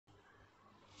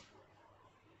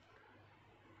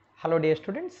Hello dear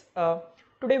students,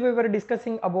 today we were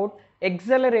discussing about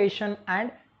acceleration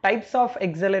and types of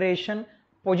acceleration,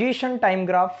 position time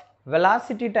graph,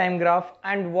 velocity time graph,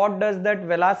 and what does that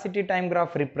velocity time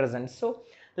graph represent. So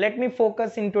let me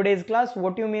focus in today's class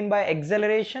what you mean by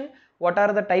acceleration, what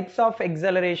are the types of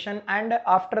acceleration, and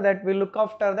after that we look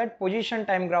after that position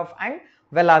time graph and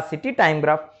velocity time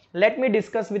graph. Let me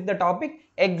discuss with the topic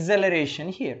acceleration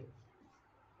here.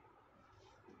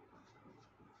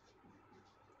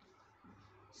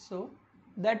 So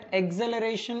that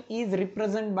acceleration is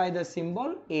represented by the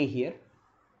symbol A here.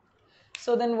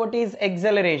 So then what is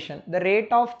acceleration? The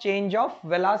rate of change of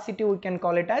velocity, we can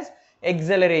call it as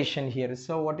acceleration here.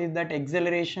 So what is that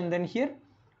acceleration then here?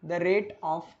 The rate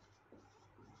of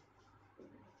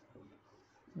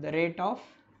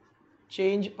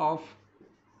change of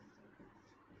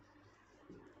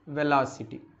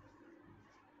velocity,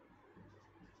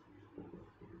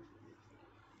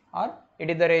 or it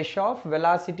is the ratio of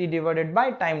velocity divided by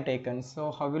time taken.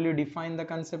 So how will you define the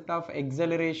concept of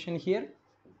acceleration here?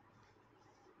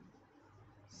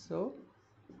 So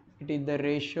it is the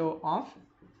ratio of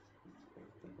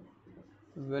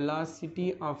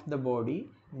velocity of the body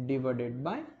divided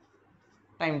by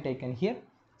time taken here.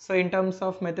 So in terms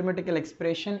of mathematical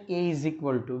expression, A is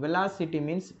equal to velocity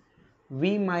means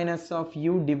V minus of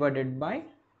u divided by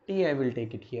t. I will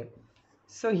take it here.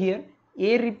 So here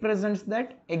A represents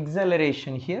that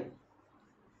acceleration here.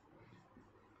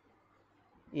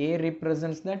 A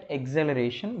represents that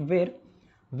acceleration, where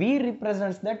V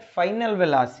represents that final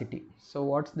velocity. So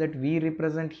what's that V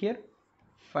represent here?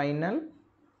 Final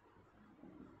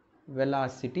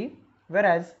velocity,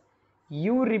 whereas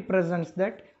u represents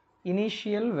that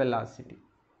initial velocity,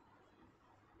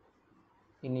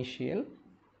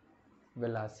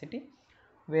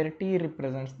 where t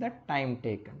represents the time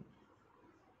taken.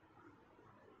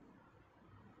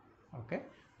 Okay,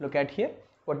 look at here,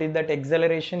 what is that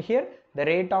acceleration here? The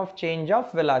rate of change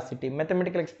of velocity.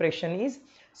 Mathematical expression is,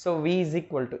 so A is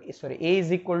equal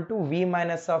to V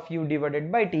minus of u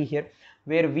divided by t here,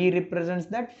 where V represents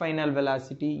that final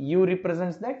velocity, u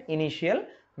represents that initial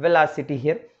velocity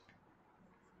here.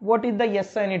 What is the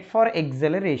SI unit for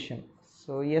acceleration?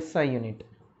 So SI unit.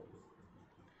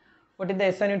 What is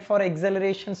the SI unit for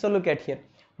acceleration? So look at here,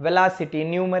 velocity,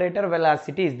 numerator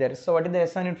velocity is there. So what is the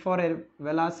SI unit for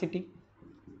velocity?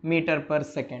 Meter per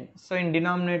second. So in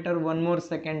denominator one more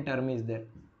second term is there,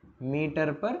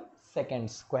 meter per second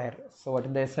square. So what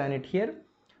is the SI unit here?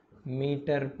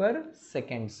 Meter per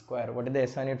second square. What is the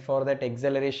SI unit for that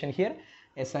acceleration here?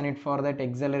 SI unit for that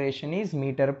acceleration is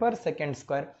meter per second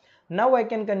square. Now I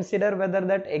can consider whether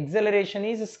that acceleration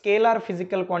is scalar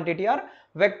physical quantity or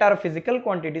vector physical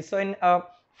quantity. So in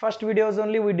first videos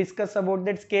only we discuss about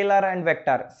that scalar and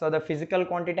vector. So the physical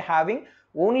quantity having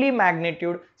only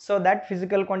magnitude, so that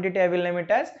physical quantity I will name it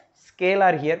as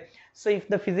scalar here. So if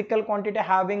the physical quantity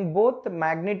having both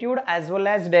magnitude as well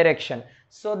as direction,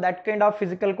 so that kind of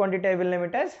physical quantity I will name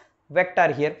it as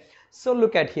vector here. So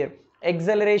look at here,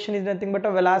 acceleration is nothing but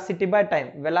a velocity by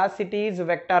time. Velocity is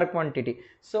vector quantity,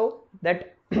 so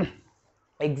that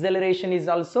acceleration is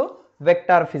also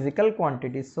vector physical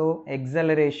quantity. So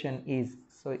acceleration is,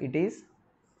 so it is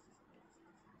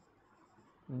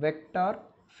vector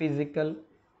physical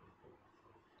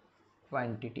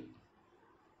quantity.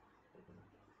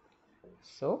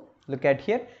 So look at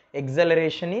here,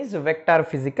 acceleration is vector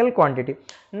physical quantity.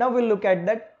 Now we'll look at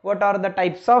that what are the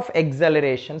types of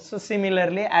acceleration. So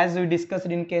similarly as we discussed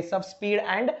in case of speed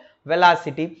and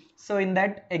velocity, so in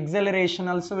that acceleration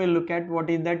also we'll look at what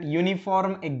is that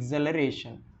uniform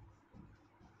acceleration.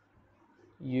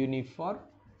 Uniform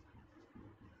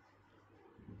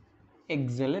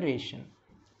acceleration.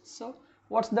 So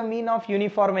what's the mean of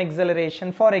uniform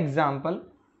acceleration? For example,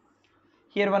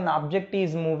 here one object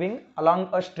is moving along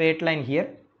a straight line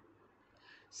here.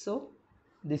 So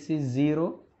this is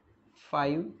 0,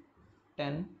 5,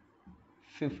 10,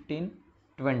 15,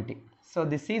 20. So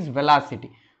this is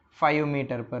velocity, 5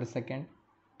 meter per second,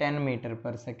 10 meter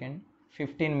per second,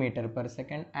 15 meter per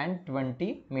second and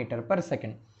 20 meter per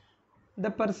second. The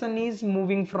person is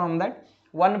moving from that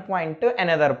one point to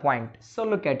another point. So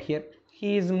look at here,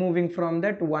 he is moving from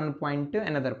that one point to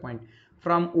another point,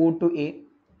 from O to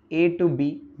A to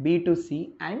B, B to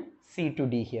C and C to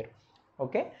D here.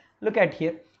 Okay, look at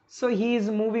here, so he is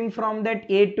moving from that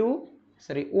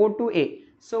O to A,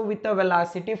 so with a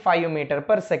velocity 5 meter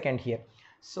per second here.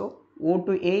 So O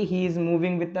to A he is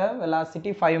moving with a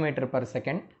velocity 5 meter per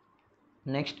second.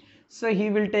 Next, so he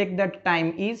will take that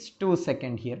time is 2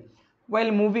 seconds here.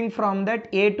 While moving from that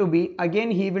A to B,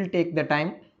 again he will take the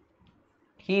time,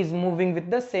 he is moving with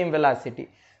the same velocity.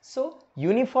 So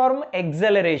uniform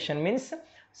acceleration means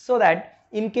so that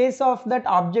in case of that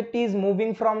object is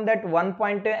moving from that one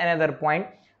point to another point,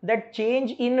 that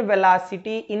change in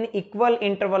velocity in equal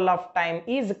interval of time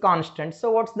is constant.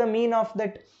 So what's the mean of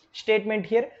that statement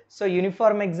here? So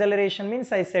uniform acceleration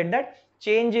means, I said that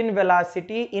change in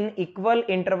velocity in equal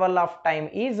interval of time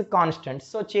is constant.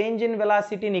 So change in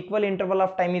velocity in equal interval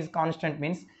of time is constant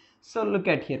means, so look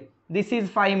at here, this is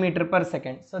 5 meter per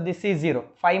second, so this is 0,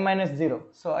 5 minus 0,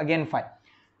 so again 5.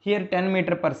 Here 10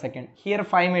 meter per second, here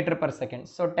 5 meter per second,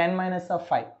 so 10 minus of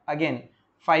 5, again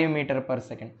 5 meter per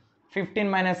second. 15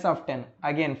 minus of 10,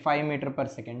 again 5 meter per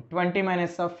second. 20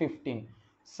 minus of 15,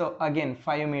 so again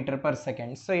 5 meter per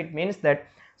second. So it means that,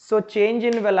 so change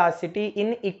in velocity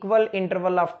in equal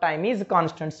interval of time is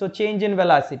constant. So change in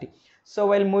velocity, so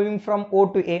while moving from O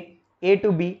to A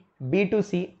to B, B to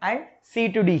C and C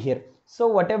to D here, so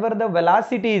whatever the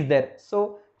velocity is there,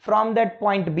 so from that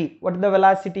point B, what is the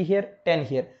velocity here? 10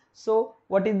 here. So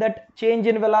what is that change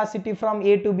in velocity from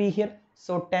A to B here?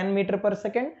 So 10 meter per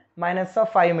second minus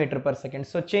of 5 meter per second.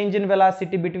 So change in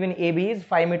velocity between AB is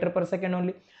 5 meter per second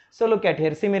only. So look at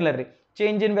here, similarly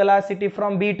change in velocity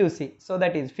from B to C, so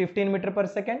that is 15 meter per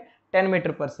second, 10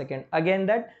 meter per second. Again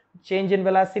that change in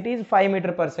velocity is 5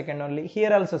 meter per second only.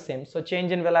 Here also same. So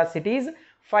change in velocity is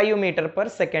 5 meter per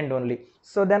second only.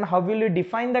 So then how will you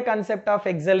define the concept of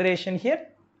acceleration here?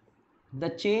 The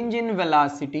change in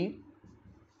velocity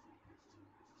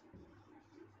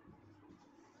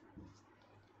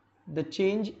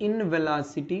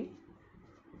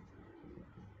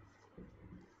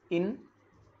in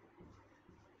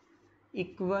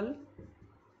equal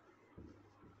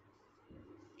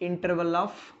interval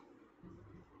of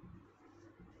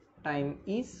time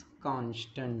is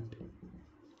constant.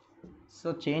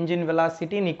 So change in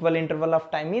velocity in equal interval of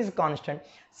time is constant.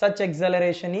 Such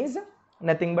acceleration is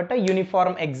nothing but a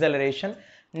uniform acceleration.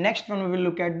 Next one we will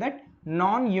look at that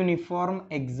non-uniform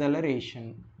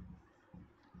acceleration.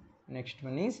 Next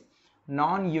one is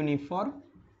non-uniform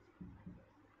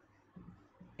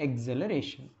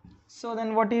acceleration. So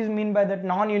then what is mean by that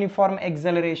non-uniform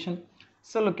acceleration?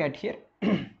 So look at here.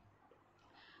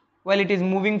 While it is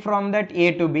moving from that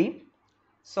A to B,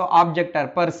 so object or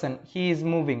person, he is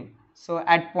moving. So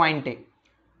at point A,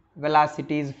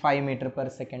 velocity is 5 meter per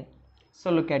second.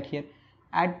 So look at here,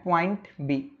 at point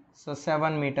B, so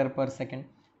 7 meter per second.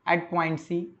 At point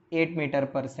C, 8 meter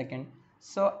per second.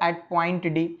 So at point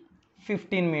D,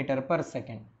 15 meter per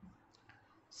second.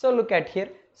 So look at here,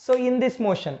 so in this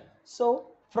motion, so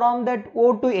from that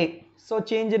O to A, so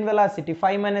change in velocity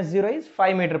 5 minus 0 is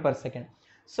 5 meter per second.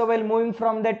 So while moving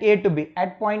from that A to B,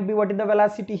 at point B, what is the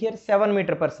velocity here? 7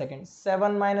 meter per second.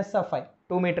 7 minus of 5,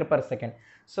 2 meter per second.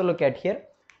 So look at here,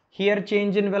 here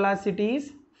change in velocity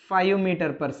is 5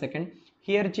 meter per second.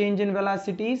 Here change in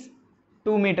velocity is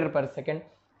 2 meter per second.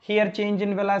 Here change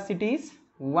in velocity is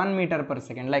 1 meter per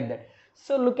second, like that.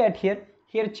 So look at here,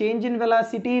 here change in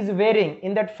velocity is varying.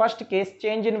 In that first case,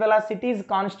 change in velocity is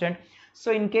constant.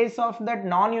 So in case of that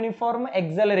non-uniform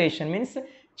acceleration means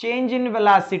change in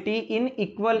velocity in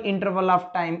equal interval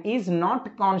of time is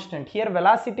not constant. Here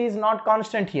velocity is not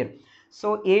constant here.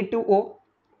 So A to O,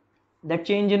 the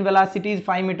change in velocity is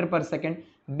 5 meter per second.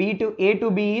 B to A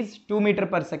to B is 2 meter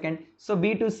per second. So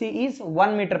B to C is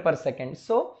 1 meter per second.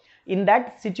 So in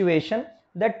that situation,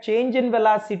 that change in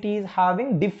velocity is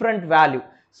having different value.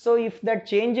 So if that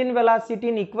change in velocity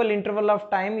in equal interval of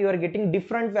time you are getting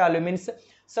different value, means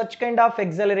such kind of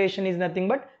acceleration is nothing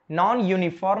but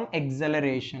non-uniform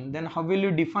acceleration. Then how will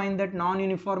you define that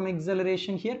non-uniform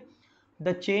acceleration here?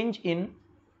 The change in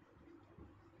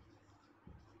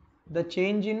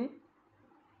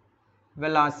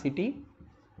velocity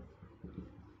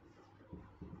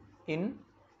in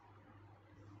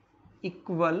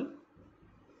equal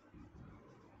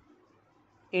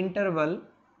interval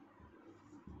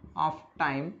of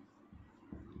time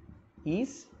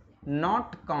is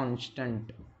not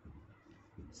constant.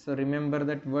 So remember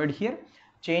that word here,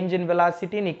 change in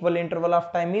velocity in equal interval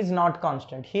of time is not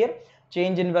constant. Here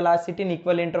change in velocity in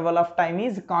equal interval of time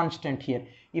is constant here.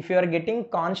 If you are getting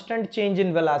constant change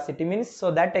in velocity means,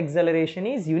 so that acceleration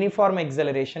is uniform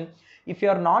acceleration. If you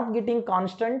are not getting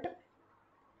constant,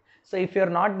 so if you are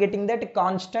not getting that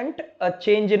constant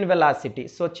change in velocity,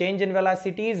 so change in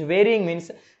velocity is varying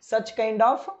means such kind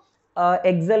of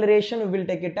acceleration we will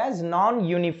take it as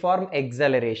non-uniform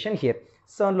acceleration here.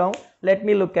 So now let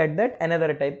me look at that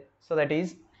another type, so that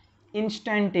is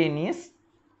instantaneous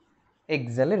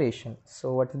acceleration.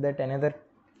 So what is that another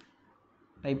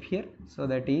type here? So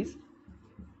that is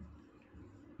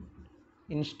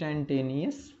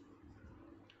instantaneous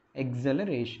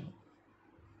acceleration.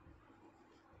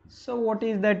 So what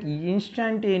is that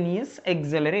instantaneous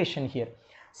acceleration here?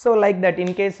 So like that,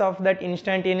 in case of that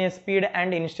instantaneous speed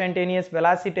and instantaneous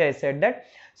velocity, I said that,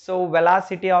 so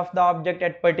velocity of the object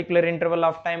at particular interval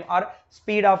of time or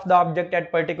speed of the object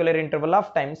at particular interval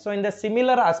of time. So in the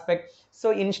similar aspect,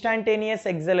 so instantaneous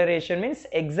acceleration means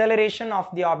acceleration of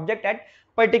the object at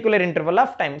particular interval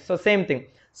of time. So same thing,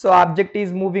 so object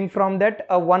is moving from that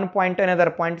one point to another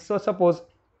point. So suppose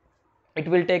it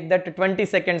will take that 20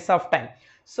 seconds of time.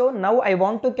 So now I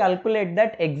want to calculate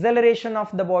that acceleration of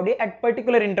the body at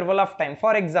particular interval of time.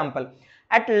 For example,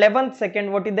 at 11th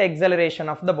second, what is the acceleration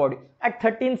of the body? At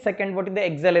 13th second, what is the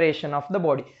acceleration of the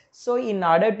body? So in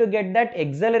order to get that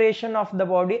acceleration of the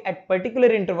body at particular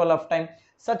interval of time,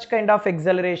 such kind of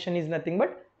acceleration is nothing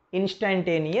but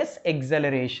instantaneous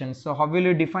acceleration. So how will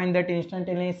you define that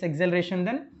instantaneous acceleration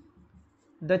then?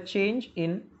 The change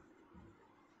in,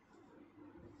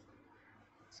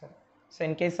 so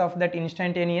in case of that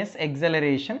instantaneous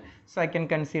acceleration, so I can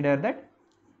consider that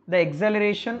the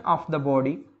acceleration of the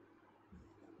body,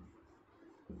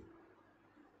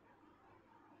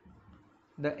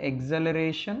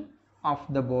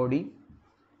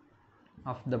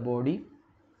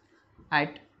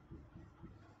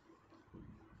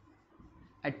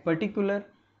 at particular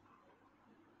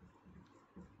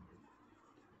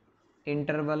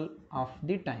interval of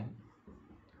the time.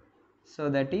 So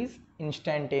that is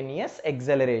instantaneous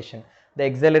acceleration. The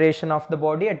acceleration of the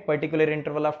body at particular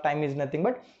interval of time is nothing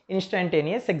but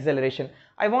instantaneous acceleration.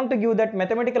 I want to give that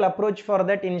mathematical approach for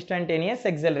that instantaneous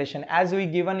acceleration as we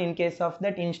given in case of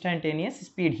that instantaneous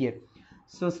speed here.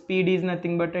 So speed is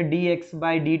nothing but a dx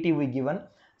by dt we given.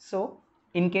 So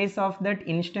in case of that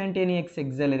instantaneous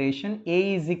acceleration,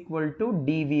 a is equal to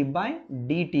dv by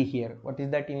dt here. What is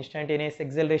that instantaneous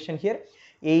acceleration here?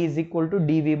 A is equal to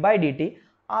dv by dt.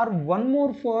 Or one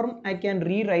more form I can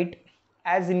rewrite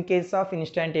as in case of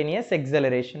instantaneous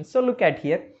acceleration. So look at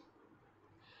here.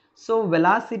 So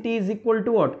velocity is equal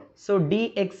to what? So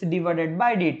dx divided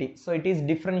by dt. So it is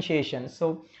differentiation.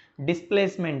 So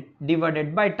displacement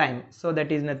divided by time. So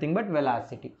that is nothing but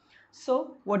velocity.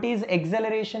 So what is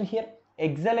acceleration here?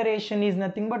 Acceleration is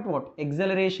nothing but what?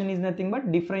 Acceleration is nothing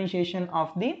but differentiation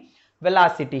of the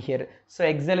velocity here. So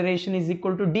acceleration is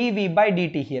equal to dv by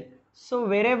dt here. So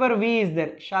wherever v is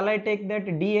there, shall I take that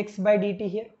dx by dt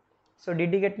here? So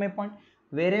did you get my point?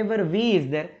 Wherever v is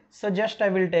there, so just I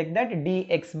will take that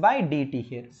dx by dt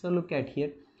here. So look at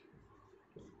here,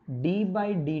 d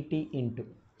by dt into,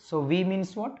 so v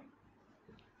means what?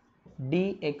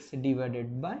 Dx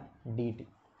divided by dt.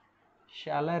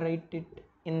 Shall I write it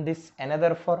in this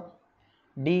another form?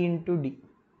 D into d,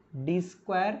 d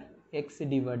square x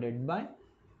divided by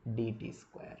dt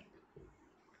square.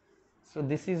 So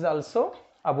this is also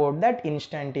about that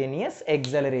instantaneous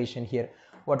acceleration here.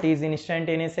 What is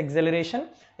instantaneous acceleration?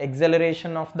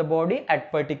 Acceleration of the body at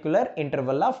particular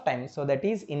interval of time. So that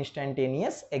is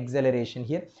instantaneous acceleration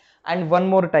here. And one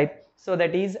more type, so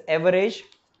that is average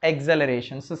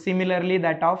acceleration. So similarly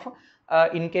that of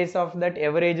in case of that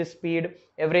average speed,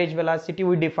 average velocity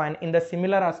we define, in the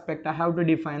similar aspect I have to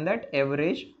define that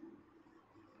average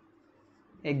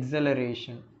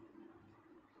acceleration.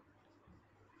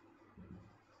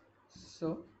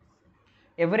 So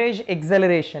average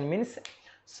acceleration means,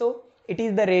 so it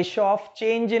is the ratio of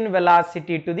change in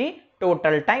velocity to the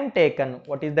total time taken.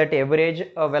 What is that average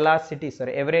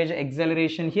average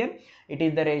acceleration here? It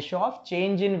is the ratio of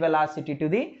change in velocity to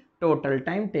the total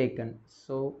time taken.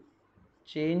 So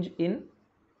change in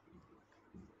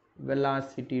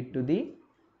velocity to the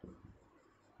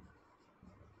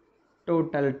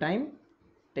total time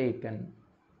taken.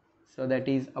 So that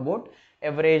is about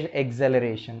average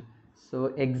acceleration.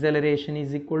 So acceleration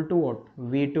is equal to what?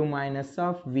 v2 minus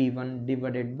of v1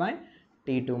 divided by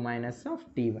t2 minus of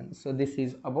t1. So this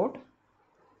is about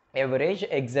average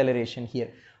acceleration here.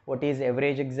 What is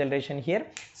average acceleration here?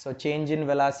 So change in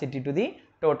velocity to the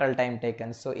total time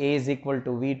taken. So a is equal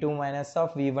to v2 minus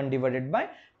of v1 divided by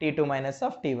t2 minus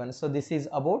of t1. So this is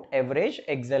about average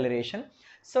acceleration.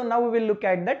 So now we will look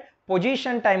at that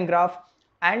position time graph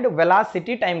and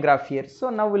velocity time graph here. So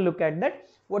now we'll look at that.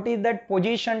 What is that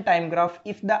position time graph?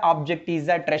 If the object is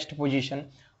at rest position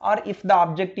or if the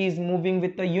object is moving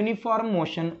with a uniform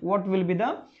motion, what will be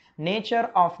the nature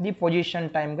of the position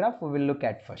time graph? We will look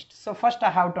at first. So first I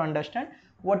have to understand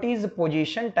what is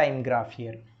position time graph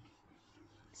here.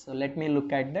 So let me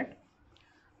look at that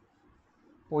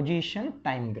position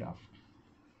time graph.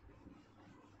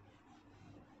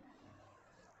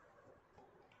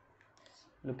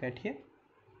 Look at here.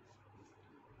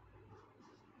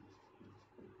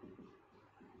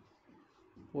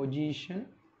 Position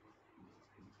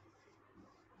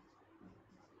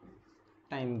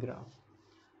time graph.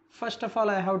 first of all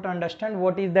I have to understand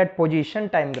what is that position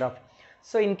time graph.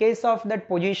 So in case of that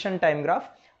position time graph,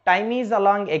 time is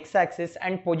along x-axis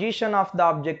and position of the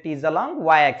object is along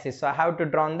y-axis. So I have to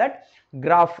draw that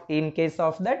graph in case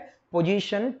of that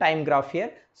position time graph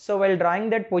here. So while drawing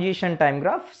that position time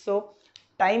graph, so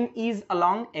time is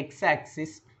along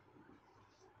x-axis,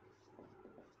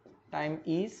 time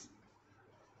is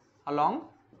along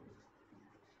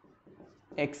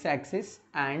x-axis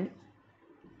and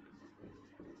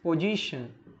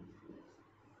position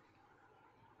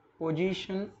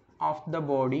of the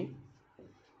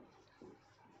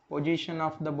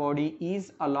body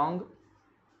is along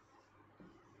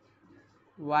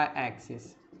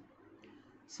y-axis.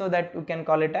 So that we can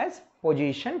call it as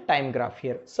position time graph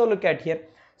here. So look at here.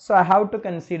 So I have to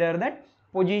consider that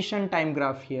position time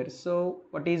graph here. So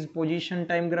what is position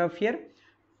time graph here?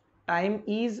 Time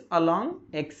is along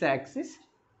x-axis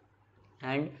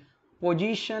and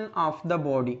position of the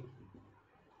body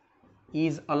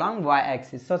is along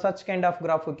y-axis. So such kind of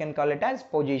graph we can call it as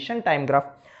position time graph.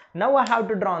 Now I have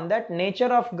to draw on that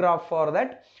nature of graph for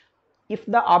that if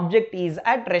the object is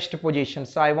at rest position.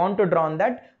 So I want to draw on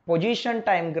that position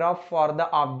time graph for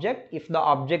the object if the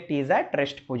object is at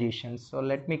rest position. So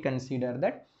let me consider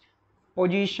that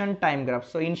position time graph.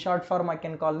 So in short form I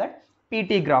can call that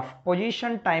PT graph,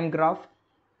 position time graph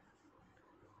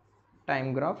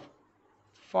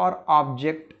for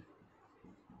object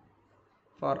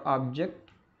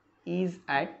is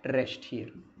at rest here.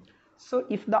 So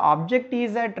if the object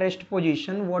is at rest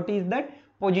position, what is that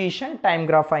position time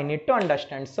graph I need to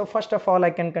understand. So first of all I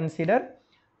can consider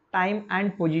time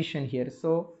and position here.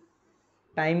 So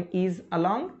time is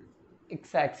along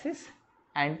x-axis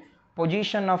and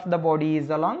position of the body is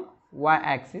along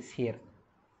y-axis here.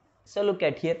 So look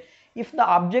at here, if the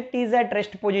object is at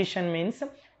rest position means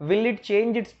will it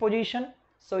change its position?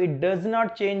 So it does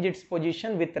not change its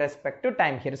position with respect to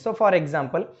time here. So for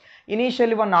example,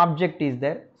 initially one object is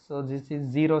there. So this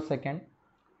is 0 second,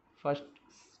 first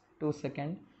 2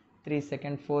 second, 3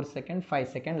 second, 4 second, 5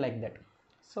 second, like that.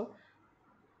 So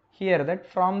here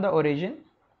that from the origin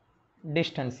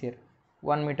distance here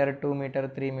 1 meter, 2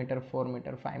 meter, 3 meter, 4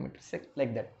 meter, 5 meter, 6,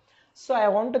 like that. So I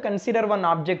want to consider one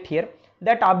object here.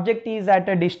 That object is at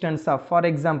a distance of, for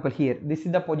example here, this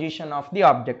is the position of the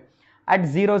object. At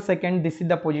 0 second, this is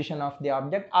the position of the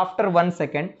object. After 1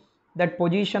 second, that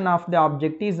position of the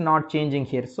object is not changing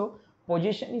here. So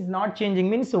position is not changing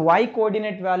means y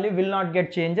coordinate value will not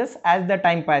get changes as the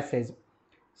time passes.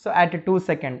 So at 2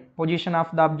 second, position of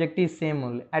the object is same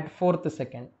only. At 4th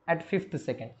second, at 5th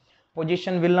second,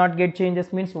 position will not get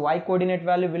changes means y coordinate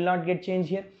value will not get changed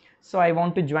here. So I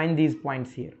want to join these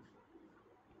points here.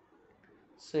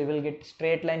 So you will get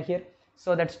straight line here.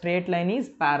 So that straight line is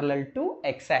parallel to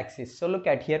x-axis. So look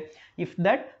at here, if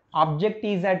that object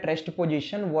is at rest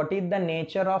position, what is the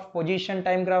nature of position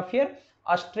time graph here?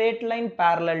 A straight line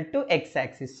parallel to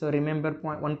x-axis. So remember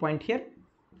one point here,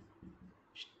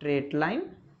 straight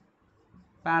line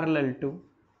parallel to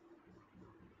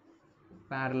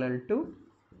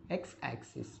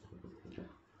x-axis.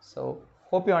 So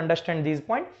hope you understand this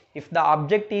point. If the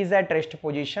object is at rest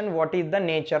position, what is the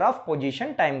nature of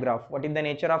position time graph? What is the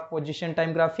nature of position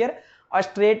time graph here? A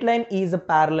straight line is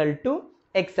parallel to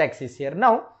x-axis here.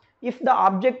 Now if the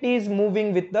object is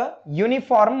moving with the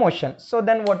uniform motion, so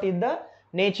then what is the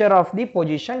nature of the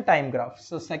position time graph?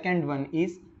 So second one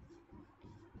is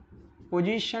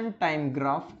position time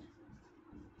graph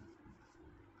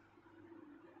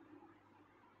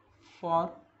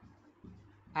for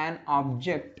an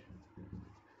object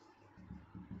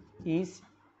is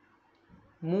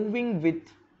moving with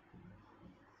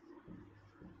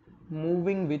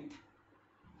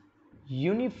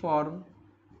uniform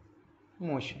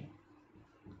motion.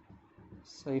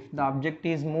 So if the object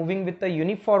is moving with a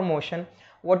uniform motion,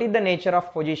 what is the nature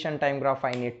of position time graph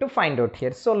I need to find out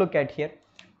here. So look at here,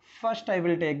 first I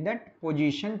will take that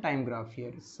position time graph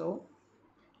here. So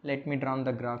let me draw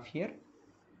the graph here.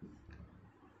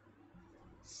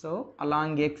 So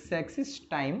along x-axis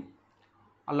time,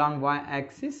 along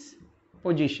y-axis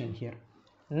position here.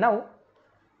 Now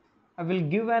I will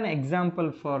give an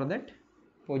example for that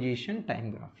position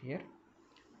time graph here.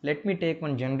 Let me take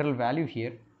one general value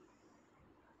here.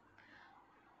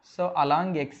 So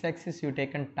along x-axis you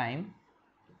taken time,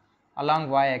 along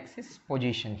y-axis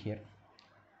position here.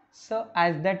 So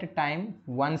as that time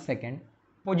 1 second,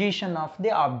 position of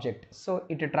the object, so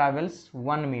it travels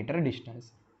 1 meter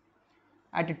distance.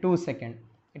 At 2 second,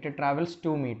 it travels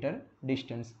 2 meter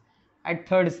distance. At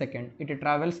 3rd second, it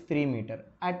travels 3 meter.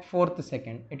 At 4th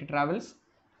second, it travels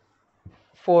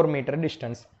 4 meter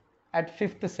distance. At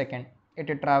 5th second,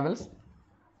 it travels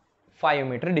 5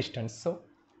 meter distance. So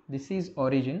this is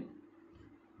origin,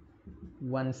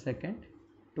 1 second,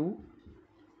 2,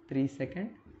 3 second,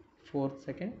 4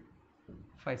 second,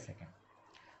 5 second.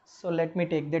 So let me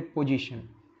take that position,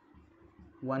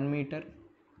 1 meter,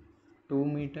 2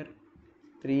 meter,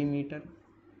 3 meter,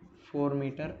 4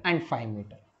 meter and 5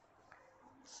 meter.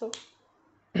 So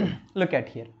look at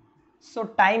here. So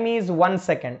time is 1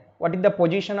 second. What is the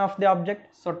position of the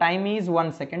object? So time is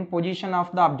 1 second. Position of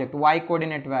the object, y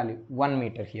coordinate value 1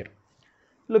 meter here.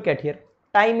 Look at here.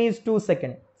 Time is 2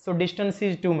 second. So distance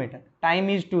is 2 meter. Time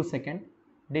is 2 second.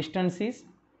 Distance is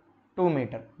 2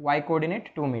 meter. Y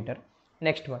coordinate 2 meter.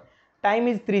 Next one. Time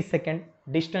is 3 second.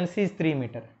 Distance is 3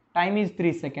 meter. Time is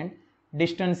 3 second.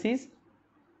 Distance is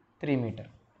 3 meter.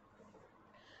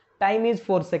 Time is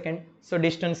 4 second. So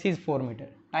distance is 4 meter.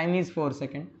 Time is 4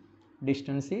 second.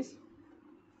 Distance is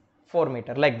 4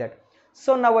 meter, like that.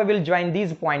 So now I will join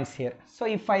these points here. So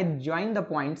if I join the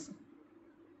points,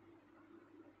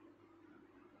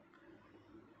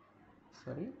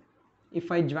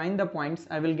 if I join the points,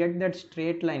 I will get that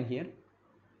straight line here.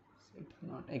 So it's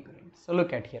not accurate. So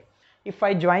look at here. If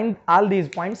I join all these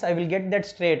points, I will get that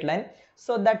straight line.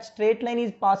 So that straight line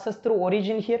is passes through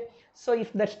origin here. So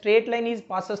if the straight line is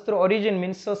passes through origin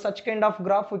means, so such kind of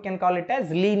graph we can call it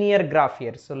as linear graph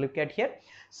here. So look at here.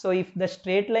 So if the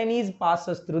straight line is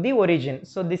passes through the origin,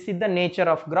 so this is the nature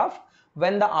of graph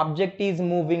when the object is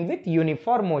moving with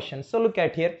uniform motion. So look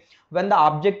at here, when the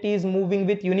object is moving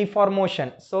with uniform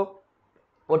motion, so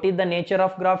what is the nature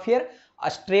of graph here?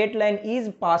 A straight line is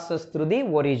passes through the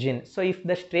origin. So if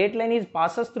the straight line is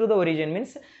passes through the origin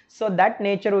means, so that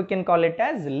nature we can call it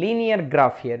as linear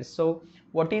graph here. So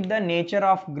what is the nature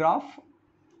of graph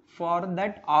for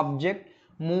that object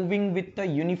moving with the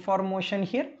uniform motion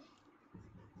here?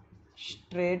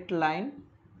 Straight line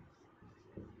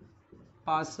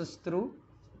passes through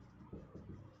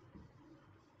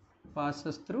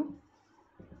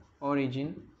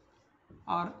origin,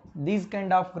 or this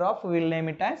kind of graph we will name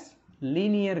it as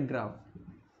linear graph.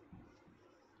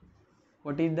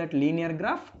 What is that linear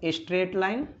graph? A straight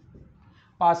line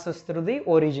passes through the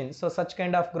origin. So such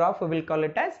kind of graph we will call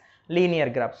it as linear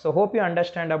graph. So hope you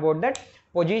understand about that.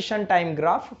 Position time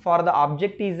graph for the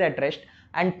object is at rest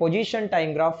and position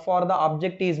time graph for the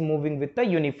object is moving with the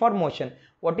uniform motion.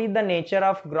 What is the nature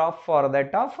of graph for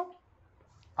that of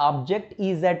object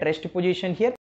is at rest position here?